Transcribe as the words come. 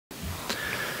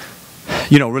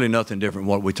You know, really nothing different from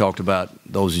what we talked about,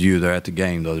 those of you that are at the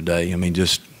game the other day. I mean,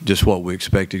 just what we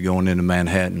expected going into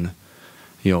Manhattan,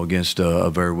 you know, against a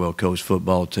very well-coached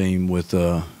football team with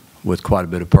quite a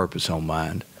bit of purpose on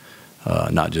mind,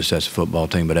 not just as a football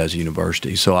team but as a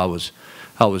university. So I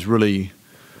was really,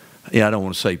 yeah, I don't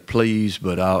want to say pleased,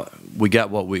 but we got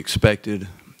what we expected,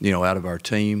 you know, out of our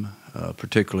team,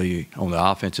 particularly on the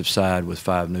offensive side with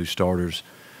 5 new starters.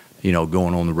 You know,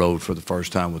 going on the road for the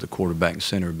first time with a quarterback and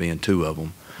center being 2 of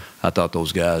them. I thought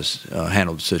those guys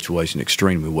handled the situation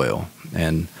extremely well.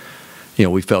 And, you know,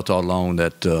 we felt all along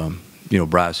that, you know,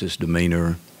 Briles'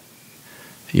 demeanor,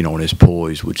 you know, and his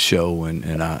poise would show,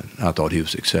 and I thought he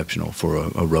was exceptional for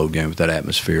a road game with that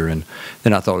atmosphere. And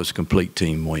then I thought it was a complete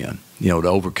team win. You know, to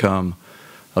overcome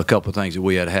a couple of things that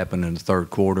we had happen in the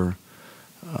third quarter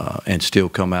and still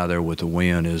come out of there with a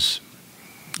win is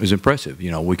impressive.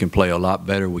 You know, we can play a lot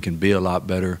better, we can be a lot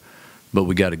better, but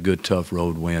we got a good, tough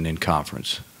road win in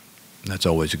conference. That's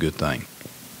always a good thing.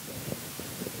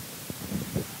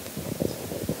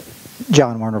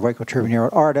 John Warner, Waco Tribune here.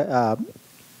 Art,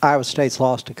 Iowa State's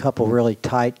lost a couple really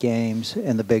tight games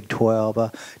in the Big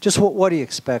 12. Just what do you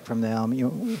expect from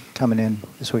them coming in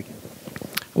this weekend?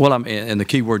 Well, and the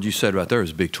key word you said right there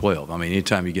is Big 12. I mean,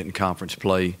 anytime you get in conference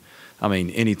play, I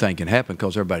mean, anything can happen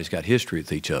because everybody's got history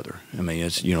with each other. I mean,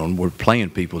 it's, you know, we're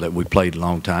playing people that we played a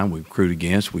long time, we recruited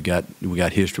against, we got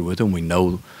history with them. We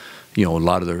know, you know, a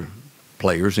lot of their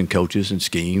players and coaches and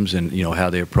schemes and, you know,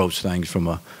 how they approach things from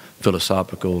a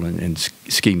philosophical and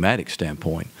schematic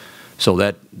standpoint. So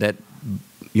that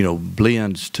you know,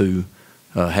 blends to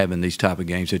having these type of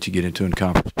games that you get into in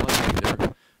conference play. I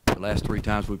mean, the last 3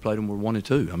 times we played them were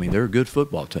 1-2. I mean, they're a good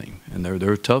football team, and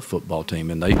they're a tough football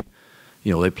team, and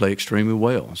you know, they play extremely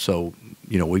well. So,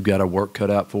 you know, we've got our work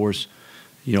cut out for us,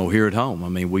 you know, here at home. I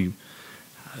mean,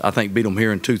 I think beat them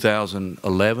here in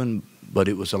 2011, but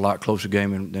it was a lot closer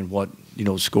game than what, you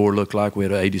know, the score looked like. We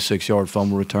had an 86-yard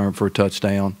fumble return for a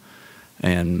touchdown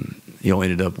and, you know,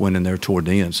 ended up winning there toward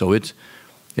the end. So it's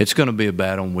going to be a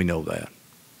battle, and we know that.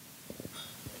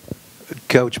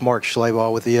 Coach Mark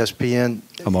Schlabach with ESPN.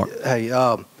 Hi, Mark. Hey,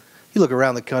 you look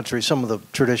around the country, some of the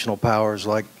traditional powers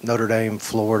like Notre Dame,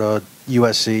 Florida,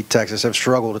 USC, Texas have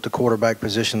struggled at the quarterback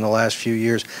position in the last few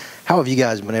years. How have you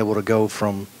guys been able to go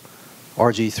from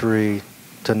RG3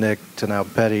 to Nick to now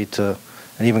Petty to,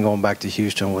 and even going back to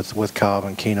Houston with Cobb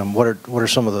and Keenum? What are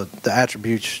some of the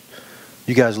attributes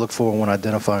you guys look for when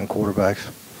identifying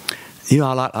quarterbacks? You know,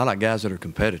 I like guys that are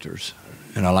competitors,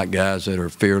 and I like guys that are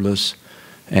fearless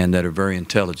and that are very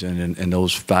intelligent, and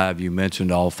those 5 you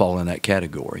mentioned all fall in that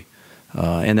category.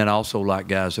 And then I also like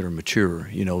guys that are mature.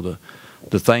 You know,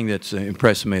 the thing that's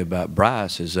impressed me about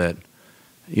Briles is that,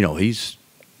 you know, he's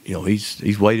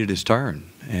waited his turn,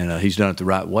 and he's done it the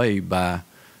right way by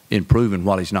improving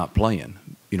while he's not playing,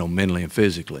 you know, mentally and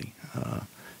physically,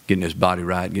 getting his body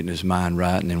right, getting his mind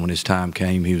right, and then when his time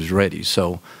came, he was ready.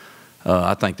 So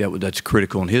I think that's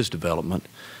critical in his development,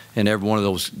 and every one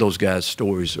of those guys'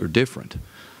 stories are different.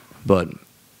 But,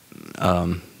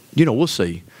 you know, we'll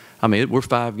see. I mean, we're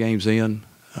 5 games in.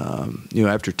 You know,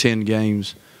 after 10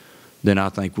 games, then I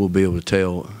think we'll be able to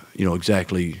tell, you know,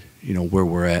 exactly, you know, where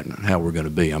we're at and how we're going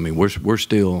to be. I mean, we're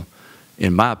still,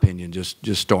 in my opinion,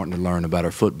 just starting to learn about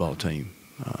our football team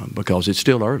because it's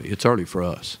still early. It's early for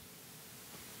us.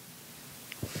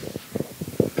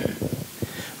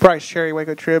 Bryce Cherry,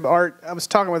 Waco Trib. Art, I was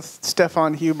talking with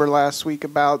Stefan Huber last week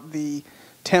about the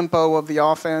tempo of the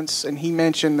offense, and he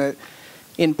mentioned that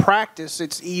in practice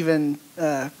it's even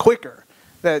quicker.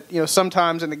 That, you know,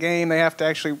 sometimes in the game they have to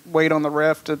actually wait on the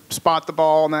ref to spot the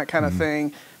ball and that kind of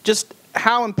thing. Just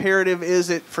how imperative is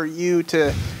it for you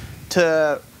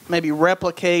to maybe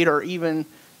replicate or even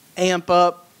amp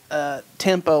up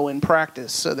tempo in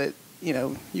practice so that, you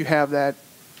know, you have that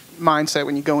mindset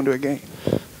when you go into a game?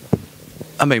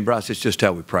 I mean, Bryce, it's just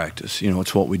how we practice. You know,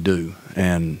 it's what we do,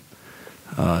 and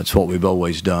it's what we've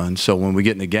always done. So when we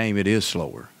get in the game, it is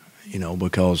slower, you know,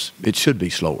 because it should be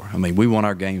slower. I mean, we want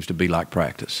our games to be like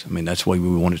practice. I mean, that's the way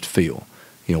we want it to feel.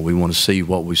 You know, we want to see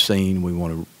what we've seen. We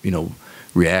want to, you know,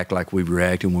 react like we've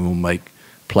reacted. We want to make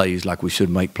plays like we should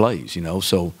make plays, you know.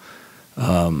 So,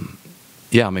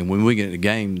 yeah, I mean, when we get in the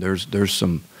game, there's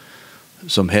some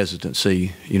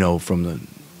hesitancy, you know, from the,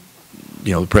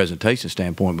 you know, the presentation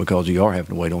standpoint, because you are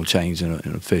having to wait on change in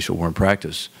an official. We're in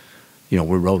practice, you know,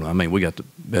 we're rolling. I mean, we got the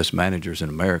best managers in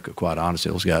America, quite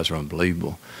honestly. Those guys are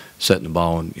unbelievable, setting the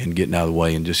ball and getting out of the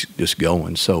way and just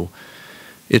going. So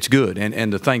it's good.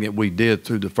 And the thing that we did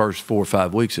through the first 4 or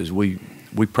 5 weeks is we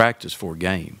practiced for a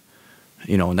game,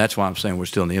 you know, and that's why I'm saying we're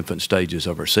still in the infant stages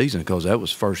of our season, because that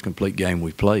was the first complete game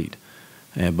we played.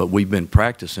 But we've been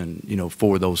practicing,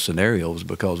 for those scenarios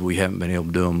because we haven't been able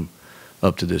to do them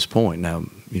up to this point. Now,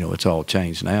 it's all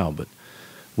changed now, but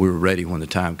we were ready when the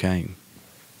time came.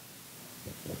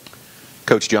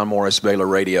 Coach John Morris, Baylor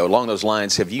Radio. Along those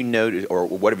lines, have you noted, or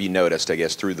what have you noticed, I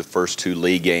guess, through the first 2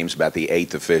 league games about the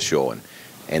 8th official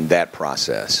and that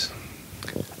process?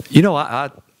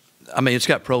 I mean, it's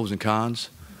got pros and cons.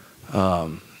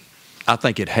 I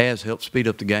think it has helped speed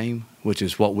up the game, which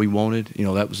is what we wanted.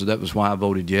 That was why I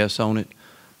voted yes on it.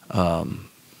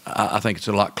 I think it's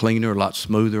a lot cleaner, a lot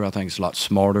smoother. I think it's a lot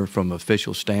smarter from an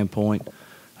official standpoint.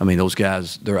 I mean, those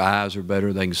guys, their eyes are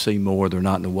better. They can see more. They're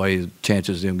not in the way. The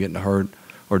chances of them getting hurt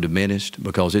are diminished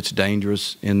because it's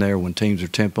dangerous in there when teams are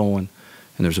tempoing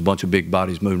and there's a bunch of big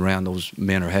bodies moving around. Those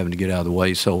men are having to get out of the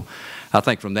way. So I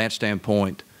think from that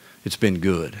standpoint, it's been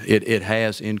good. It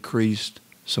has increased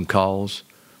some calls.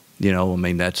 I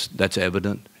mean, that's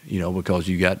evident, because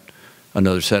you got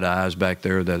another set of eyes back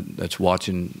there that's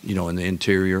watching, in the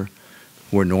interior,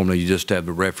 where normally you just have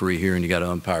the referee here and you got an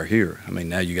umpire here. I mean,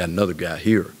 now you got another guy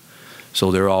here. So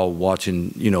they're all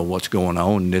watching, what's going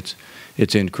on, and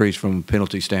it's increased from a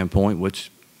penalty standpoint,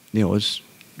 which, that's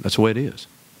the way it is.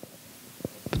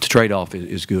 But the trade-off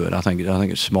is good. I think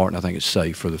it's smart, and I think it's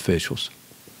safe for the officials.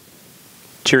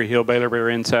 Cherry Hill, Baylor Bear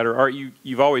Insider.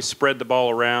 You've always spread the ball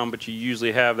around, but you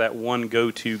usually have that one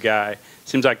go-to guy.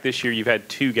 Seems like this year you've had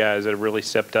 2 guys that have really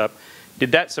stepped up.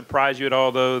 Did that surprise you at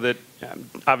all, though, that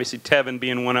obviously Tevin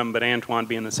being one of them, but Antoine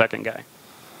being the second guy?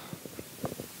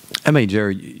 I mean,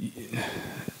 Jerry,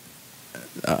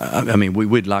 I mean,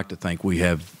 we'd like to think we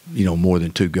have, more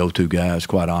than 2 go-to guys,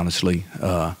 quite honestly.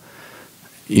 I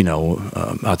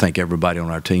think everybody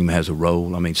on our team has a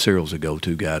role. I mean, Cyril's a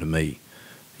go-to guy to me,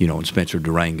 and Spencer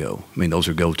Durango. I mean, those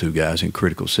are go-to guys in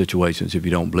critical situations. If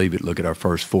you don't believe it, look at our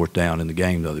first 4th down in the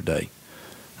game the other day.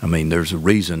 I mean, there's a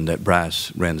reason that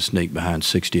Bryce ran the sneak behind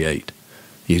 68.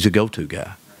 He's a go-to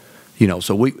guy.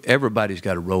 So everybody's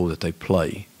got a role that they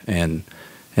play, and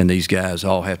these guys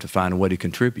all have to find a way to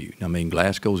contribute. I mean,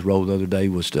 Glasgow's role the other day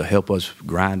was to help us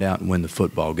grind out and win the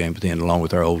football game at the end, along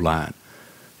with our old line,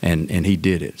 and he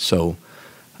did it. So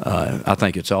I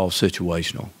think it's all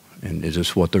situational, and it's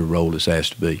just what their role is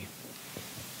asked to be.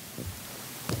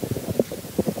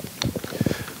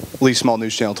 Lee Small,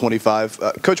 News Channel 25.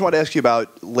 Coach, I wanted to ask you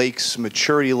about Lake's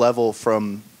maturity level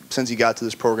from since he got to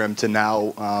this program to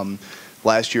now.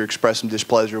 Last year expressed some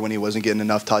displeasure when he wasn't getting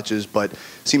enough touches, but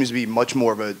seems to be much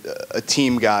more of a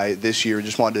team guy this year.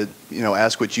 Just wanted to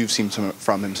ask what you've seen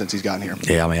from him since he's gotten here.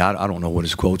 Yeah, I mean, I don't know what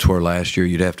his quotes were last year.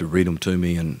 You'd have to read them to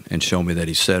me and show me that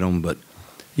he said them. But,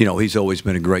 he's always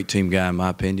been a great team guy in my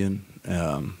opinion,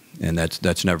 and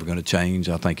that's never going to change.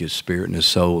 I think his spirit and his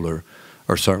soul are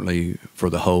certainly for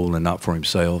the whole and not for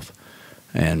himself.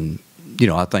 And,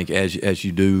 I think as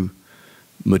you do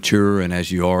mature and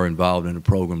as you are involved in the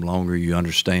program longer, you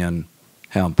understand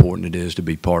how important it is to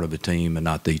be part of a team and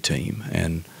not the team.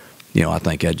 And, I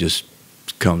think that just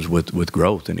comes with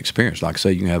growth and experience. Like I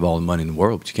say, you can have all the money in the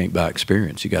world, but you can't buy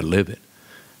experience. You got to live it.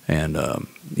 And,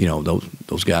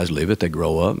 those guys live it. They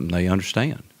grow up and they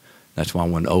understand. That's why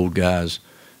when old guys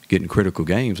get in critical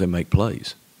games, they make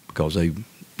plays because they've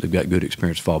got good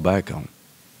experience to fall back on.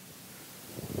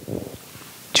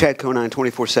 Chad Conine,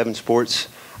 24/7 Sports.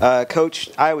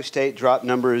 Coach, Iowa State dropped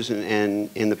numbers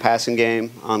in the passing game,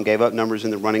 gave up numbers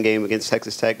in the running game against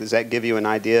Texas Tech. Does that give you an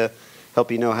idea,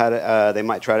 help you know how they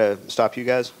might try to stop you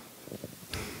guys?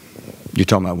 You're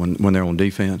talking about when they're on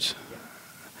defense?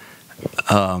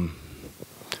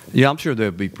 Yeah, I'm sure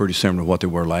they'll be pretty similar to what they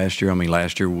were last year. I mean,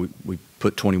 last year we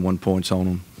put 21 points on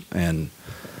them, and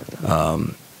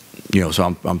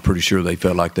so I'm pretty sure they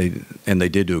felt like they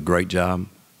did do a great job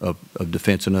of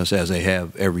defending us as they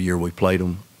have every year we played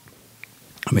them.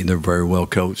 I mean, they're very well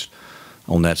coached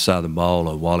on that side of the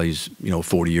ball. Wally's,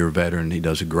 40-year veteran. He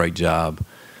does a great job,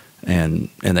 and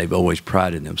they've always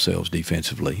prided themselves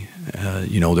defensively.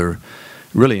 They're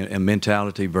really in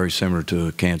mentality very similar to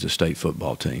a Kansas State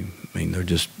football team. I mean,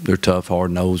 they're tough,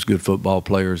 hard-nosed, good football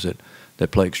players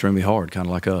that play extremely hard, kind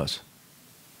of like us.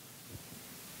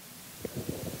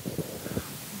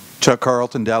 Chuck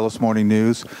Carlton, Dallas Morning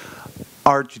News.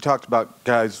 Art, you talked about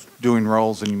guys doing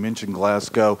roles, and you mentioned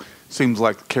Glasgow. Seems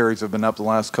like the carries have been up the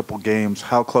last couple games.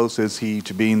 How close is he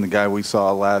to being the guy we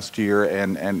saw last year,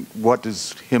 and what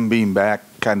does him being back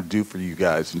kind of do for you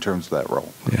guys in terms of that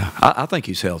role? Yeah, I think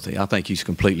he's healthy. I think he's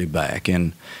completely back.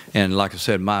 And like I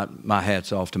said, my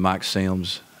hat's off to Mike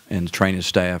Sims and the training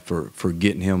staff for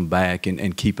getting him back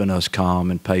and keeping us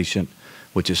calm and patient,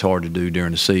 which is hard to do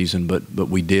during the season. But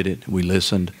we did it. We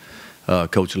listened.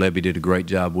 Coach Levy did a great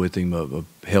job with him of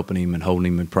helping him and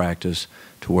holding him in practice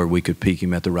to where we could peak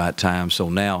him at the right time. So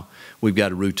now we've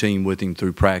got a routine with him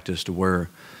through practice to where,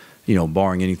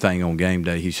 barring anything on game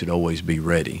day, he should always be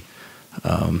ready.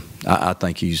 I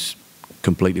think he's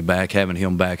completely back. Having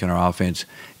him back in our offense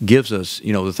gives us,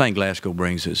 the thing Glasgow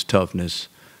brings is toughness,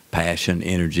 passion,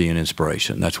 energy, and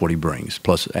inspiration. That's what he brings,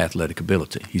 plus athletic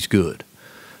ability. He's good.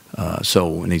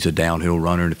 And he's a downhill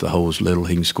runner, and if the hole's little,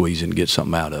 he can squeeze it and get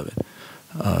something out of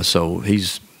it. So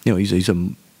he's a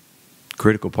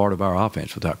critical part of our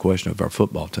offense, without question, of our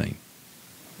football team.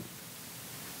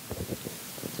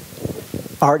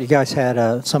 Art, you guys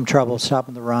had some trouble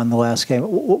stopping the run the last game.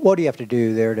 What do you have to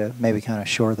do there to maybe kind of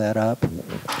shore that up?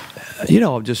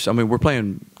 We're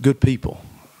playing good people.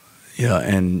 Yeah,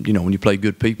 and when you play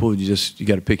good people, you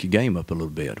got to pick your game up a little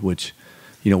bit, which,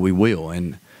 we will.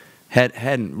 And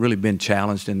hadn't really been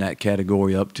challenged in that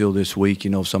category up till this week.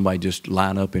 Somebody just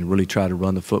line up and really try to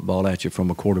run the football at you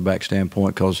from a quarterback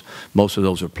standpoint, because most of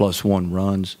those are +1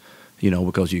 runs.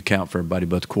 Because you count for everybody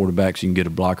but the quarterbacks, you can get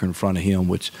a blocker in front of him,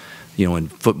 which, in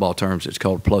football terms, it's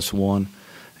called +1,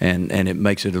 and it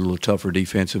makes it a little tougher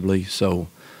defensively. So,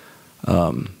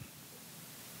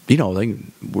 we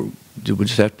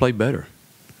just have to play better.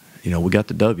 We got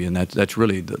the W, and that's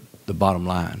really the bottom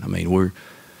line. I mean,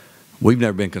 we've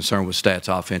never been concerned with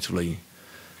stats offensively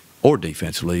or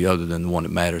defensively, other than the one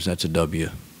that matters. That's a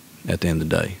W at the end of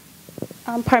the day.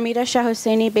 Parmita Shah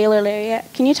Hosseini, Baylor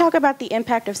Lariat. Can you talk about the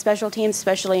impact of special teams,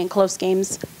 especially in close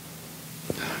games?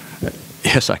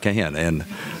 Yes, I can. And,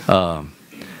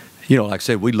 like I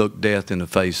said, we looked death in the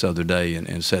face the other day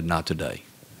and said, not today.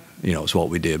 It's what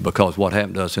we did. Because what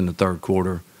happened to us in the third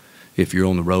quarter, if you're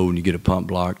on the road and you get a punt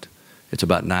blocked, it's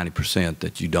about 90%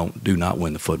 that you do not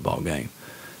win the football game.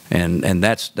 And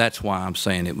that's why I'm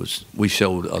saying we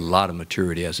showed a lot of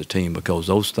maturity as a team, because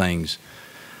those things,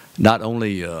 not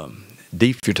only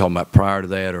deep, you're talking about prior to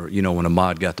that, or when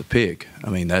Ahmad got the pick. I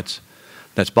mean, that's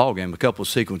ball game. A couple of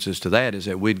sequences to that is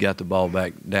that we'd got the ball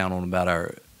back down on about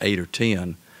our 8 or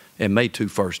 10 and made 2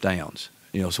 first downs.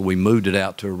 So we moved it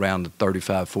out to around the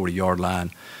 35, 40-yard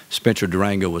line. Spencer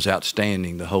Durango was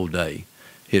outstanding the whole day.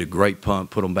 Hit a great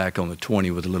punt, put them back on the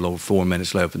 20 with a little over 4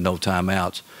 minutes left with no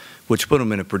timeouts, which put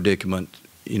them in a predicament,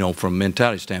 from a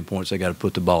mentality standpoint, they got to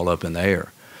put the ball up in the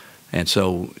air. And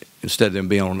so instead of them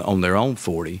being on their own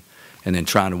 40 and then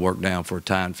trying to work down for a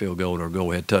tying field goal or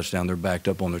go-ahead touchdown, they're backed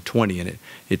up on their 20, and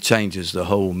it changes the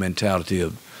whole mentality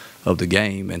of the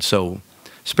game. And so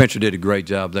Spencer did a great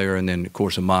job there, and then, of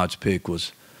course, Ahmad's pick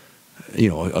was,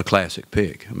 a classic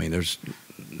pick. I mean,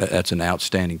 that's an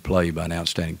outstanding play by an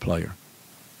outstanding player.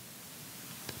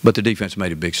 But the defense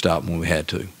made a big stop when we had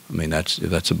to. I mean, that's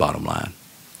the bottom line.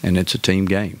 And it's a team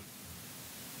game.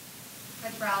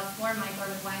 Coach Briles, Lauren Michael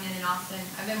with Langdon in Austin.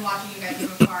 I've been watching you guys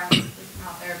from afar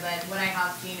out there, but what I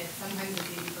have seen is sometimes it's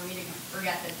easy for me to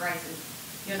forget that Bryce is,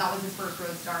 that was his first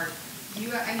road start. You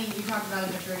talked about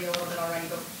his maturity a little bit already,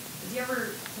 but does he ever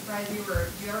surprise you, or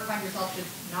do you ever find yourself just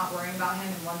not worrying about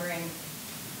him and wondering,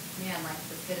 man, like,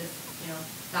 this kid is,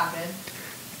 that good?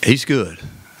 He's good.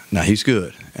 No, he's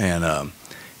good.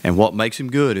 And what makes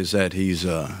him good is that he's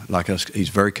like us. He's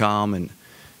very calm,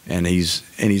 and he's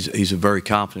a very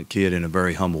confident kid in a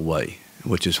very humble way,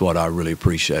 which is what I really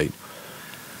appreciate.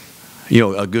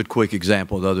 A good quick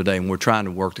example the other day, and we're trying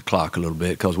to work the clock a little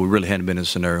bit, because we really hadn't been in a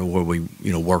scenario where we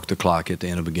work the clock at the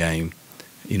end of a game,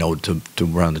 to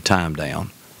run the time down,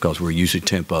 because we're usually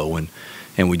tempo,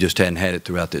 and we just hadn't had it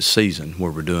throughout this season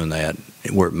where we're doing that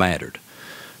where it mattered.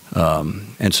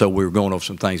 And so we were going over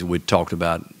some things that we'd talked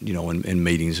about, in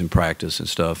meetings and practice and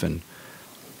stuff. And,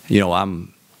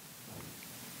 I'm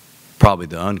probably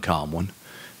the uncommon one.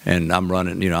 And I'm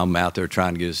running, I'm out there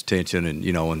trying to get his attention. And,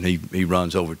 and he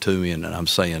runs over to me, and I'm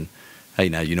saying, hey,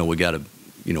 now, we got to,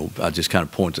 I just kind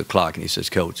of point to the clock. And he says,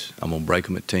 Coach, I'm going to break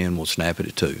them at 10. We'll snap it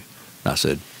at 2. And I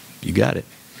said, you got it.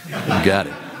 You got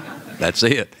it. That's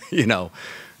it. And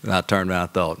I turned around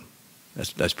and thought,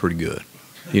 that's pretty good.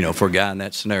 For a guy in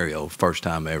that scenario, first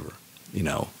time ever,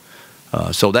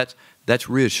 So that's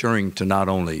reassuring to not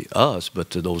only us, but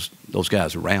to those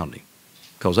guys around him,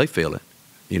 because they feel it.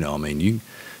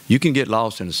 You can get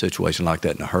lost in a situation like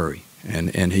that in a hurry,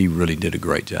 and he really did a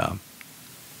great job.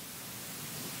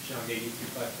 Sean Gagey,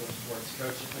 254 Sports.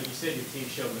 Coach, like you said, your team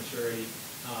showed maturity.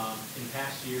 In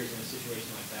past years, in a situation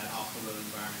like that, off-the-road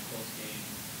environment, close game,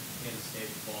 Kansas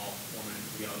State ball 4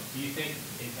 minutes ago, do you think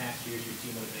in past years your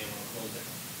team would have been able to close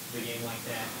the game like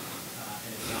that?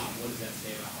 And if not, what does that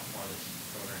say about how far this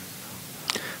program has come?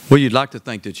 Well, you'd like to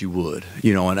think that you would,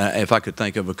 and if I could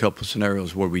think of a couple of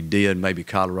scenarios where we did, maybe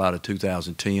Colorado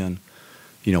 2010,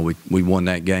 You know, we won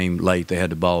that game late. They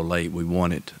had the ball late. We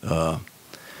won it on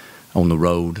the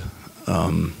road.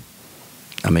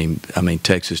 I mean,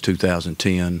 Texas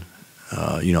 2010.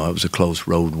 You know, it was a close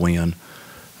road win.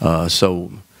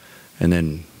 And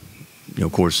then, you know,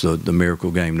 of course, the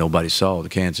miracle game nobody saw, the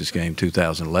Kansas game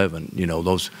 2011. You know,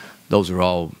 those are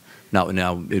all. Now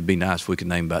it'd be nice if we could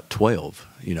name about 12.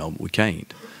 You know, we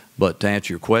can't. But to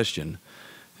answer your question,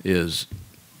 is,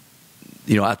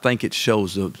 you know, I think it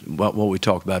shows what we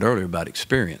talked about earlier about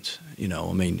experience. You know,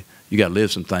 I mean, you got to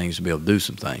live some things to be able to do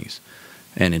some things.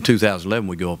 And in 2011,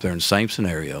 we go up there in the same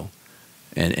scenario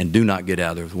and do not get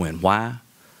out there with a win. Why?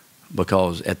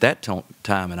 Because at that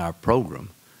time in our program,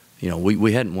 you know,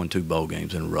 we hadn't won 2 bowl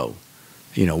games in a row.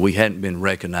 You know, we hadn't been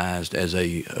recognized as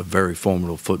a very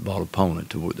formidable football opponent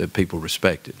that people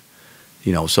respected.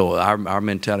 You know, so our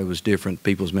mentality was different.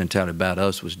 People's mentality about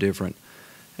us was different.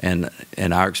 And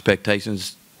our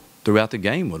expectations throughout the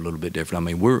game were a little bit different. I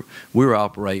mean, we were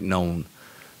operating on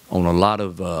a lot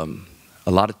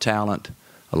of talent,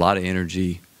 a lot of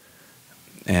energy,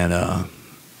 and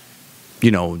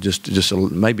you know, just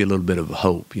maybe a little bit of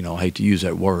hope. You know, I hate to use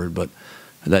that word, but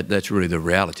that's really the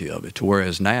reality of it.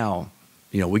 Whereas now,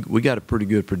 you know, we got a pretty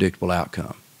good predictable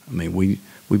outcome. I mean, we've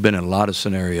been in a lot of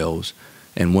scenarios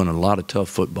and won a lot of tough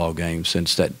football games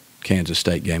since that Kansas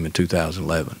State game in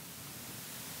 2011.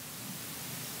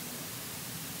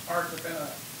 Art, there have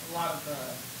been a lot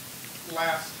of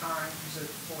last times at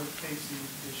Floyd Casey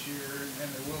this year,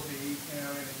 and there will be, you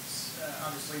know, and it's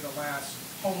obviously the last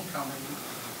homecoming.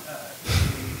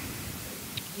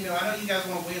 You know, I know you guys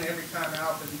want to win every time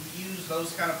out, but do you use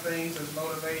those kind of things as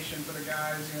motivation for the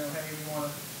guys? You know, hey, we want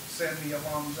to send the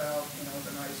alums out, you know, with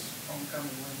a nice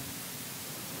homecoming win.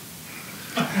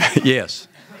 Yes,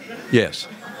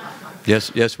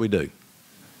 we do.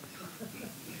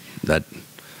 That.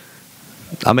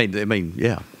 I mean,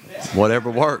 yeah, whatever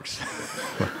works.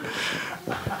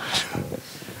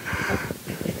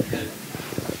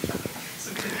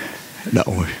 No,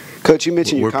 Coach, you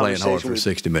mentioned we're playing hard for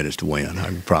 60 minutes to win. I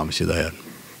can promise you that.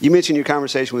 You mentioned your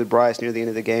conversation with Briles near the end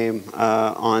of the game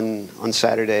on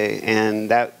Saturday, and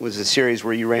that was a series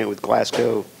where you ran it with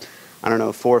Glasgow, I don't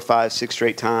know, 4, 5, 6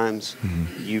 straight times.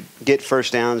 Mm-hmm. You get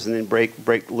first downs and then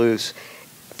break loose.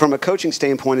 From a coaching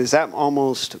standpoint, is that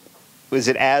almost, was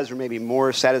it as or maybe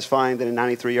more satisfying than a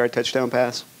 93-yard touchdown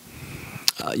pass?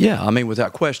 Yeah, I mean,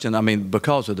 without question. I mean,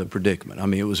 because of the predicament. I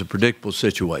mean, it was a predictable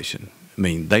situation. I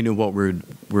mean, they knew what we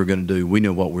were going to do. We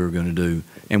knew what we were going to do,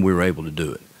 and we were able to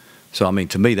do it. So, I mean,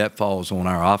 to me, that falls on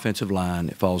our offensive line.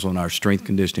 It falls on our strength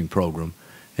conditioning program,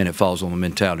 and it falls on the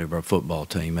mentality of our football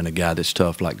team and a guy that's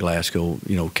tough like Glasgow,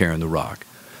 you know, carrying the rock.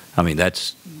 I mean,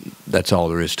 that's all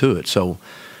there is to it. So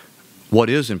what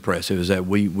is impressive is that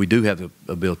we do have the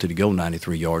ability to go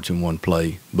 93 yards in one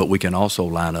play, but we can also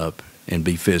line up and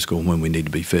be physical when we need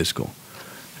to be physical.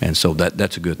 And so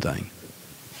that's a good thing.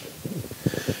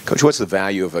 Coach, what's the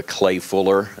value of a Clay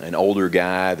Fuller, an older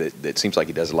guy that seems like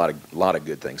he does a lot of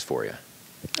good things for you?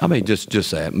 I mean, just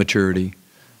that, maturity.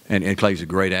 And Clay's a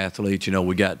great athlete. You know,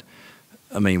 we have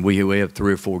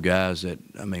 3 or 4 guys that,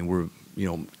 I mean, we're, you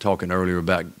know, talking earlier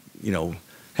about, you know,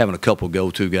 having a couple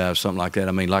go-to guys, something like that.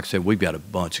 I mean, like I said, we've got a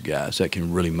bunch of guys that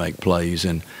can really make plays.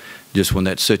 And just when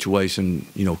that situation,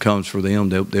 you know, comes for them,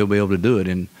 they'll be able to do it.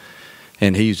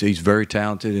 And he's very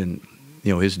talented, and,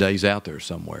 you know, his day's out there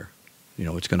somewhere. You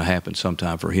know, it's going to happen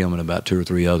sometime for him and about 2 or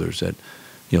 3 others that,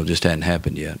 you know, just hadn't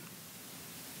happened yet.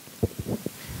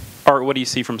 Art, what do you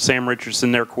see from Sam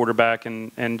Richardson, their quarterback,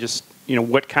 and just, you know,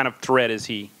 what kind of threat is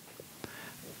he?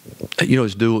 You know,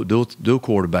 he's dual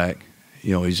quarterback.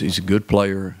 You know, he's a good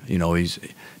player. You know, he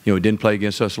didn't play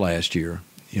against us last year.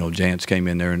 You know, Jance came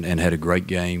in there and had a great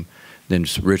game. Then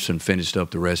Richardson finished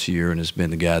up the rest of the year and has been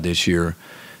the guy this year.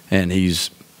 And he's,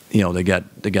 you know, they got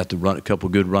a couple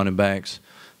good running backs.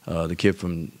 The kid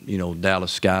from, you know,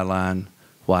 Dallas Skyline,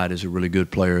 White, is a really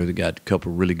good player. They got a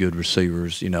couple really good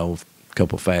receivers, you know, a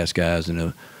couple fast guys and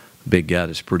a big guy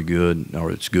that's pretty good,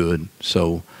 or it's good.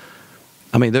 So,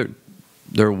 I mean,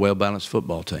 they're a well-balanced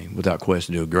football team, without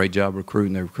question. They do a great job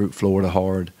recruiting. They recruit Florida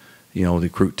hard. You know, they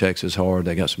recruit Texas hard.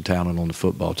 They got some talent on the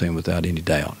football team without any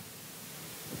doubt.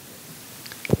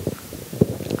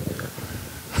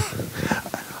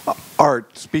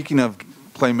 Art, speaking of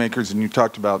playmakers, and you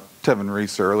talked about Tevin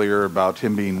Reese earlier, about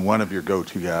him being one of your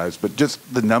go-to guys, but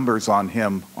just the numbers on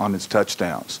him on his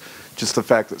touchdowns, just the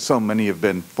fact that so many have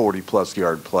been 40-plus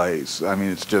yard plays. I mean,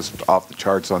 it's just off the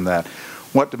charts on that.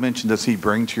 What dimension does he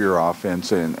bring to your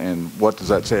offense, and what does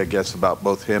that say, I guess, about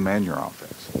both him and your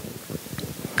offense?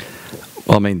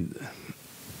 Well, I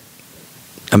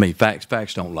mean,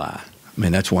 facts don't lie. I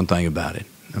mean, that's one thing about it.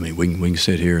 I mean, we can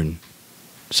sit here and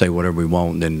say whatever we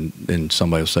want, then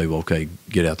somebody will say, well, okay,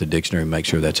 get out the dictionary and make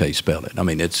sure that's how you spell it. I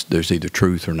mean, there's either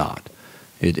truth or not.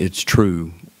 It's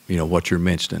true, what you're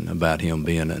mentioning about him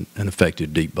being an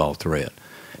effective deep ball threat.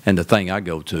 And the thing I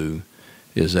go to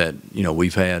is that,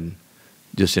 we've had,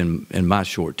 just in my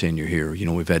short tenure here,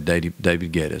 we've had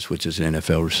David Geddes, which is an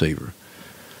NFL receiver.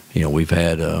 We've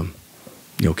had,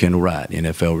 Kendall Wright,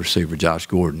 NFL receiver, Josh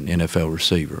Gordon, NFL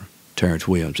receiver, Terrence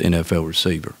Williams, NFL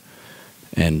receiver.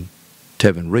 And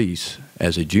Tevin Reese,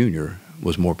 as a junior,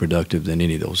 was more productive than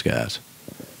any of those guys.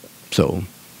 So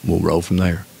we'll roll from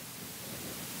there.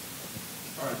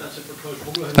 All right, that's it for Coach.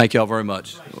 We'll go ahead. Thank y'all very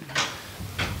much.